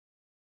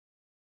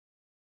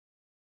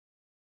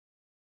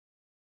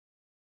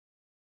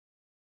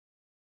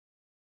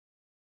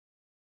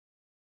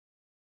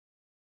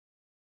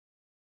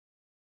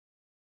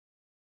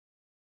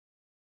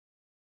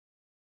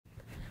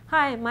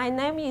Hi, my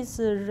name is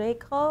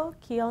Reiko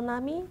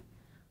Kiyonami.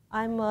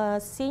 I'm a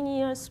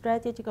senior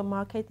strategic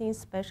marketing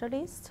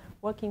specialist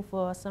working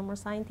for Thermo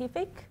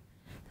Scientific.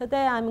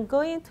 Today I'm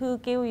going to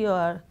give you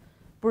a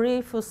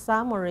brief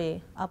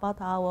summary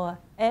about our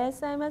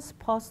ASMS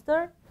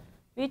poster,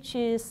 which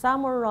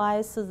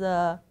summarizes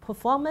the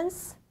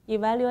performance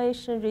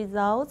evaluation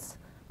results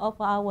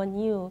of our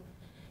new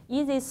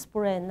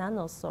Easy-Spray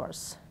nano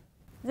source.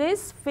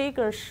 This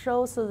figure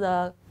shows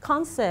the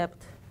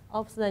concept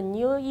of the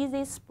new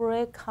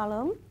Easy-Spray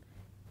column,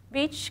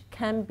 which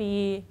can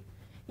be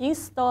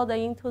installed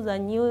into the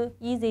new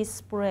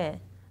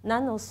Easy-Spray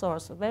nano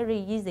source very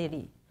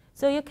easily.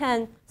 So you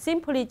can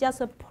simply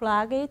just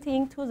plug it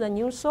into the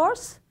new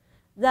source,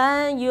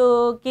 then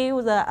you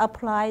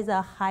apply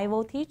the high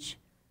voltage,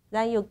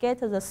 then you get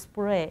the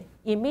spray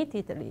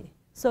immediately.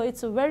 So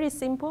it's very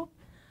simple.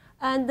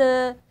 And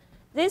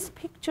this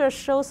picture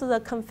shows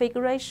the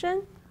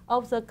configuration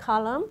of the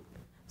column.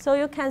 So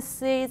you can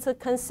see it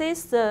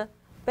consists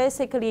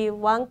basically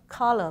one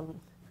column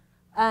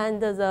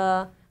and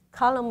the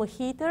column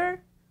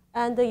heater,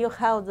 and you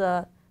have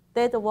the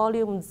dead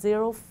volume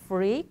zero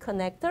free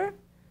connector.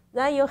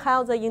 Then you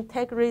have the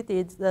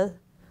integrated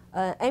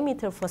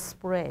emitter for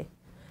spray.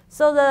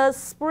 So the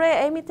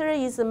spray emitter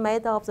is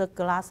made of the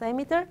glass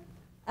emitter,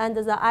 and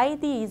the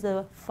ID is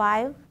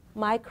 5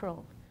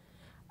 micron.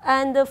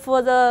 And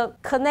for the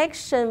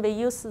connection, we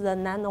use the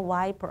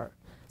nanoViper.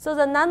 So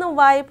the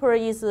nanoViper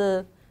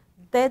is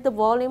dead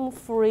volume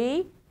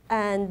free,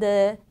 and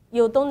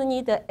you don't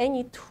need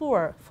any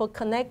tool for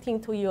connecting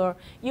to your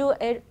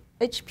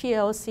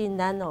HPLC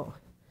nano.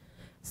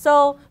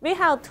 So we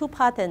have 2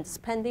 patents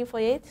pending for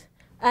it,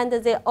 and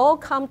they all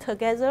come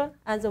together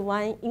as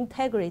one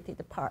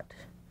integrated part.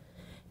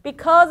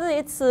 Because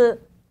it's a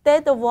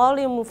dead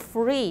volume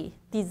free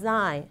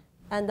design,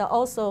 and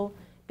also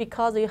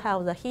because you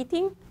have the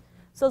heating,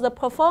 so the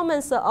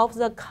performance of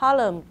the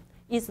column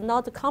is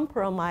not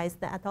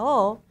compromised at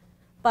all,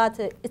 but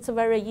it's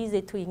very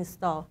easy to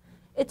install.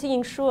 It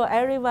ensures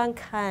everyone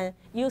can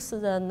use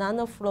the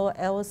NanoFlow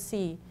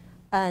LC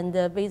and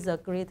with a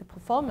great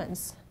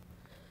performance.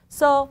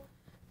 So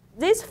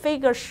this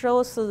figure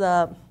shows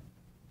the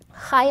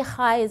how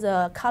high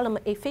the column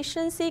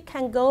efficiency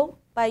can go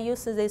by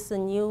using this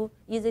new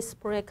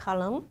Easy-Spray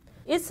column.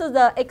 It's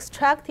the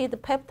extracted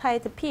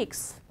peptide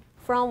peaks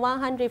from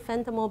 100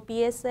 femtomole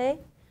BSA.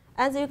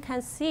 As you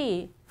can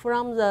see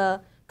from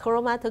the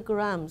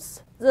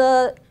chromatograms,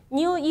 the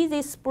new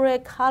Easy-Spray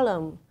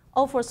column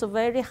offers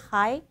very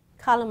high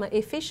column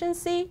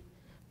efficiency,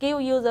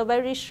 give you the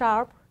very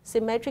sharp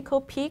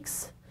symmetrical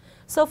peaks.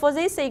 So for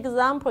this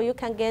example, you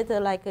can get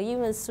like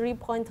even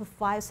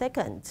 3.5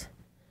 seconds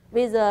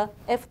with the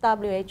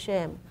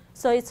FWHM.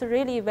 So it's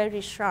really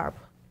very sharp.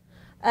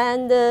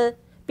 And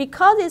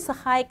because it's a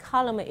high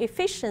column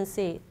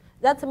efficiency,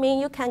 that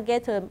means you can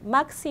get a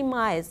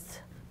maximized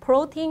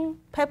protein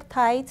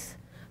peptide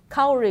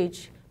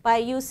coverage by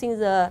using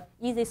the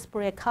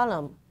Easy-Spray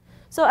column.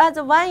 So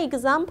as one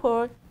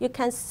example, you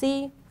can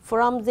see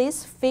from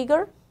this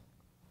figure.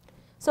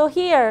 So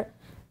here,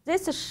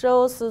 this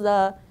shows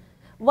the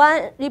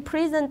one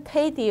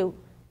representative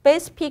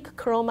base peak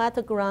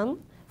chromatogram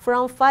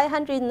from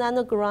 500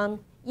 nanogram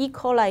E.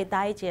 coli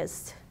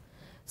digest.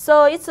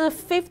 So it's a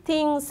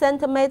 15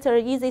 centimeter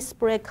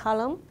Easy-Spray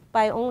column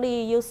by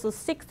only use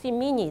 60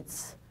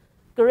 minutes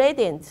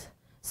gradient.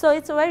 So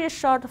it's very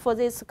short for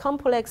this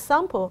complex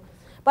sample.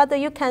 But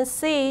you can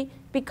see,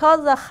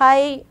 because the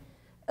high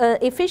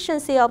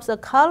efficiency of the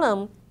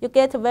column, you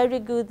get very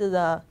good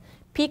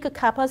peak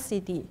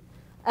capacity.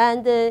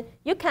 And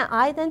you can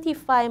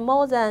identify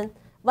more than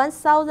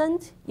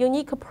 1,000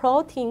 unique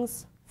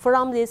proteins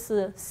from this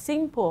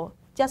simple,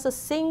 just a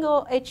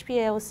single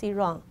HPLC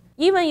run.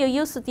 Even you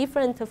use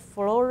different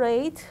flow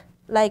rate,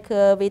 like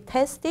we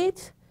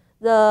tested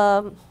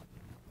the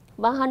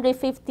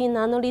 150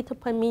 nanoliter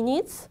per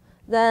minute,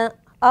 then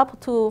up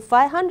to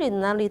 500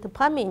 nanoliter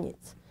per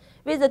minute.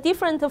 With the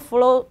different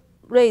flow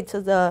rates,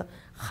 the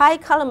high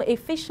column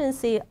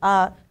efficiency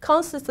are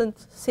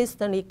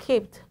consistently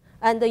kept,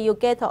 and you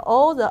get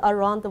all the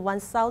around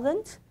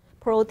 1,000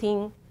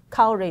 protein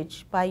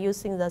coverage by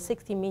using the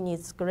 60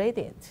 minutes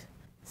gradient.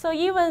 So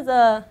even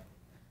the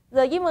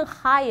even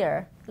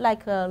higher,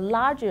 like a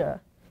larger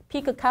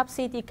peak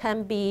capacity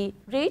can be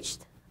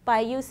reached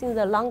by using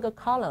the longer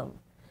column.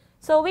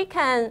 So we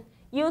can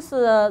use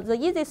the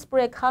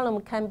Easy-Spray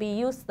column can be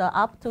used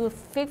up to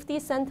 50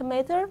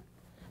 centimeter.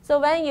 So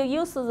when you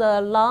use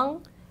the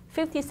long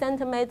 50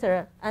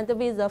 centimeter and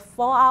with a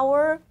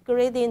 4-hour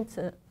gradient,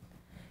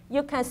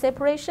 you can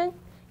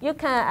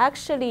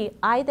actually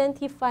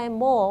identify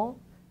more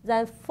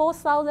than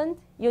 4,000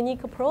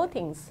 unique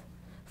proteins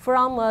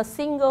from a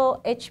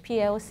single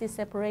HPLC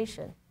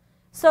separation.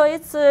 So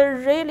it's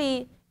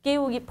really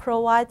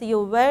provide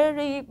you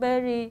very,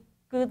 very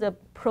good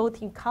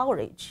protein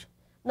coverage.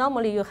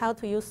 Normally you have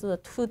to use the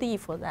 2D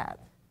for that.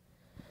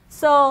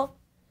 So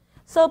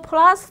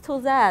plus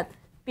to that,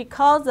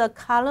 because the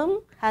column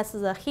has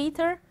the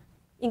heater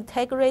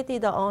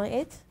integrated on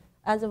it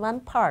as one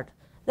part,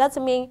 That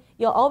means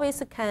you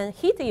always can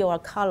heat your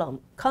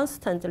column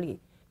constantly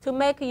to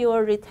make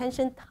your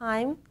retention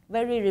time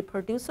very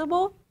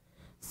reproducible.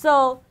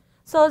 So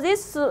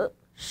this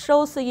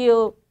shows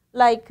you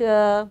like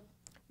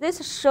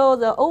this shows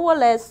the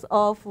overlaps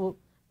of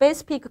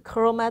base peak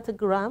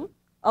chromatogram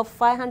of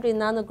 500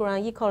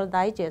 nanogram equal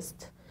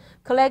digest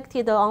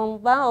collected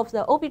on one of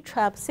the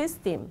Orbitrap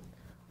system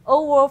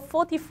over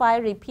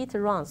 45 repeat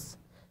runs.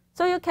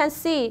 So you can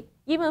see,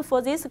 even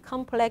for this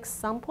complex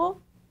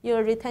sample,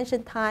 your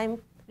retention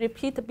time,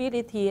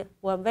 repeatability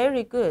were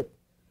very good.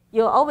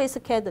 You always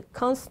can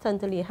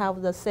constantly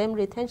have the same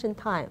retention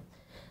time.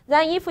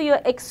 Then if you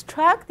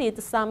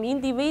extracted some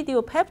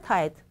individual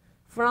peptide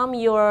from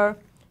your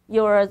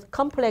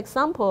complex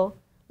sample,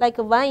 like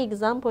one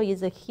example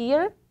is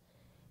here,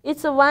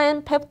 it's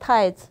one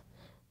peptide,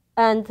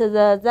 and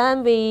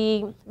then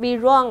we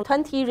run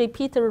 20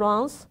 repeat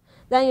runs.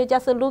 Then you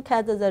just look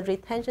at the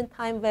retention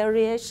time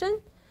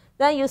variation.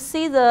 Then you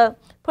see the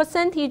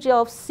percentage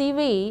of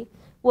CV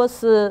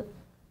was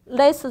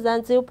less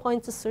than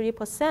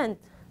 0.3%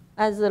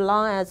 as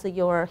long as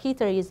your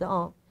heater is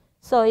on.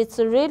 So it's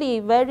really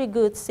very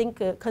good.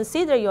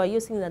 Consider you are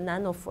using the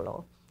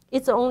nanoflow.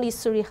 It's only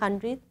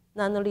 300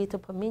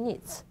 nanoliter per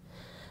minute.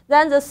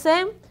 Then the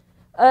same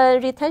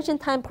retention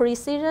time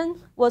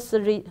precision was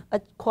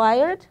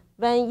acquired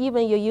when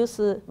you use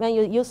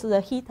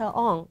the heater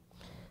on.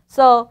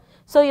 So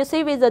you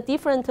see with the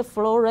different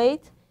flow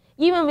rate,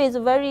 even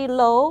with very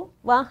low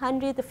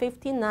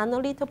 150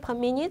 nanoliter per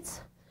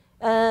minute,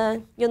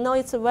 you know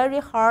it's very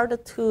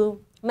hard to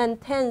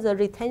maintain the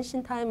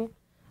retention time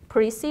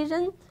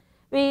precision.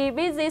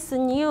 With this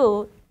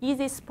new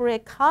Easy-Spray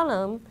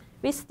column,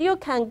 we still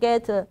can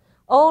get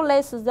all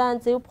less than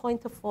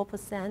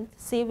 0.4%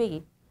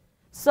 CV.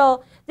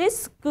 So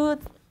this good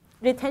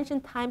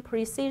retention time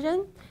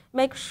precision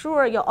makes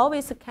sure you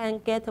always can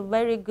get a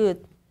very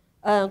good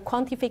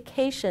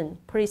quantification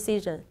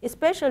precision,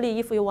 especially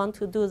if you want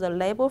to do the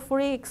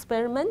label-free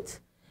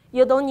experiment.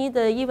 You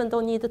even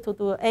don't need to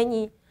do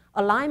any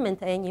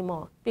alignment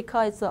anymore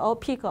because the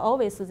peak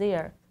always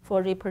there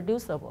for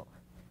reproducible.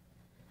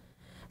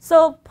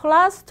 So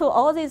plus to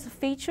all these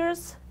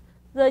features,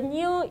 the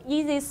new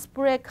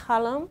Easy-Spray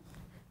column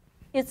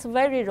is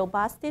very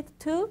robust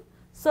too.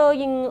 So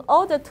in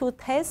order to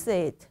test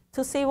it,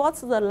 to see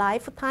what's the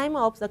lifetime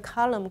of the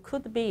column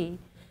could be,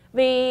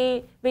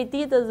 we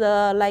did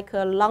the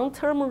a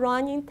long-term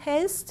running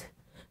test.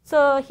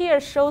 So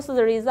here shows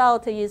the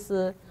result is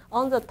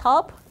on the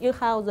top, you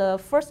have the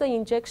first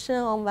injection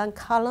on one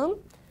column.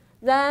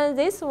 Then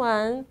this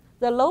one,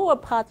 the lower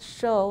part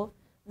show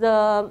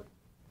the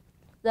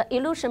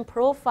elution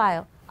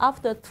profile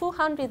after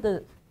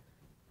 200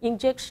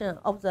 injection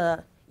of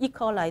the E.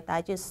 coli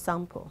digest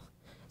sample.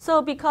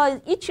 So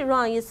because each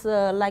run is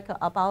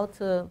about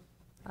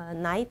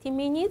 90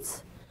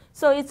 minutes,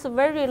 so it's a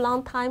very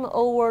long time,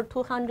 over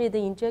 200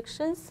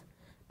 injections.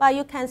 But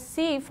you can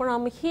see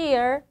from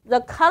here, the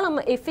column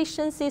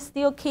efficiency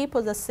still keep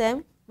the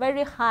same,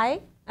 very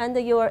high, and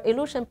your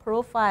elution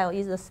profile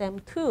is the same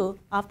too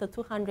after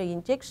 200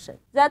 injections.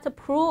 That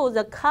proves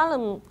the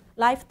column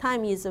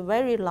lifetime is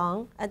very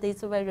long and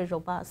it's very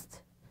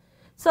robust.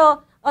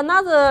 So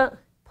another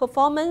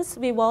performance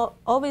we will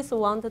always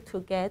want to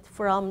get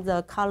from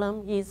the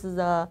column is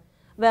the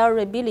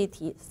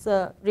variability.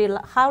 So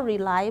how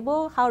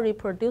reliable, how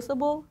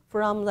reproducible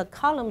from the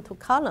column to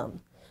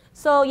column.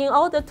 So in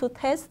order to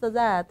test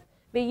that,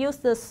 we use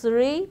the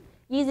 3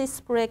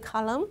 Easy-Spray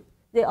column.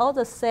 They all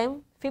the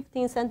same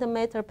 15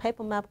 centimeter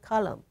paper map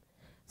column.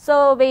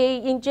 So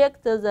we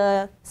inject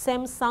the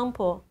same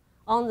sample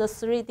on the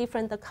 3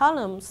 different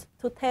columns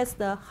to test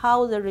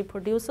how the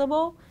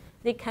reproducible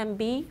they can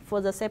be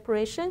for the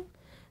separation.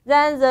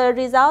 Then the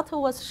result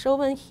was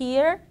shown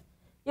here.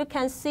 You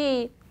can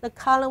see the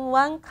column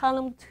 1,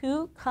 column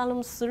 2,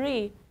 column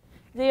 3.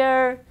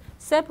 Their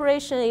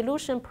separation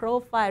elution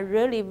profile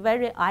really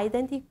very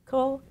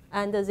identical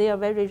and they are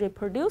very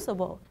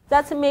reproducible.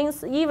 That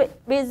means even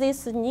with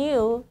this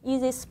new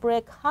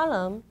Easy-Spray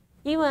column,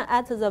 even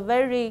at the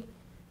very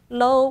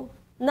low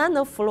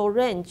nanoflow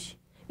range,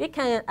 we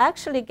can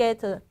actually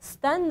get a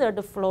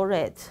standard flow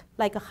rate,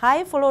 like a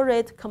high flow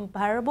rate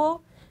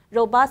comparable,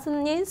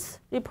 robustness,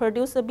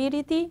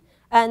 reproducibility,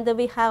 and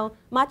we have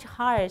much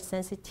higher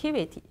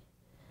sensitivity.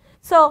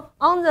 So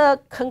on the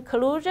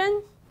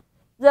conclusion,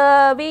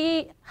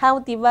 we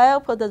have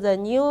developed the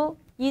new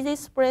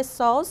Easy-Spray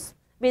source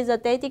with the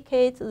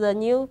dedicated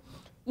new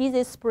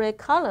Easy-Spray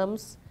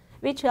columns,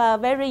 which are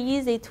very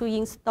easy to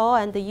install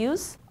and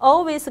use,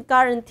 always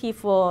guarantee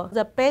for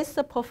the best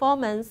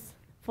performance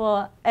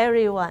for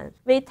everyone.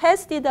 We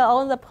tested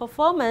all the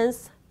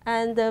performance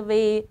and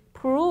we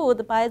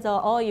proved by the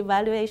all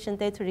evaluation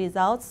data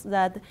results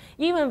that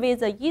even with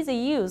the easy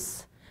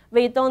use,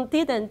 we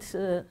didn't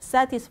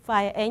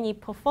satisfy any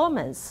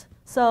performance.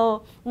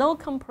 So no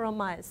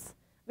compromise.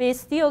 We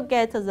still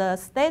get the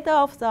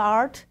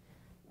state-of-the-art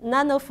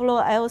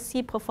nanoflow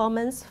LC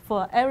performance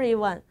for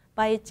everyone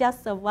by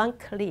just one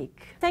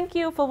click. Thank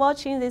you for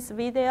watching this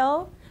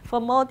video. For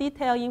more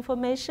detailed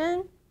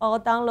information, or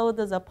download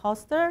the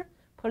poster,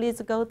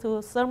 please go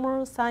to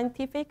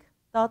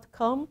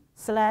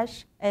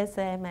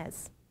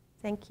thermoscientific.com/SMS.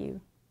 Thank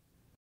you.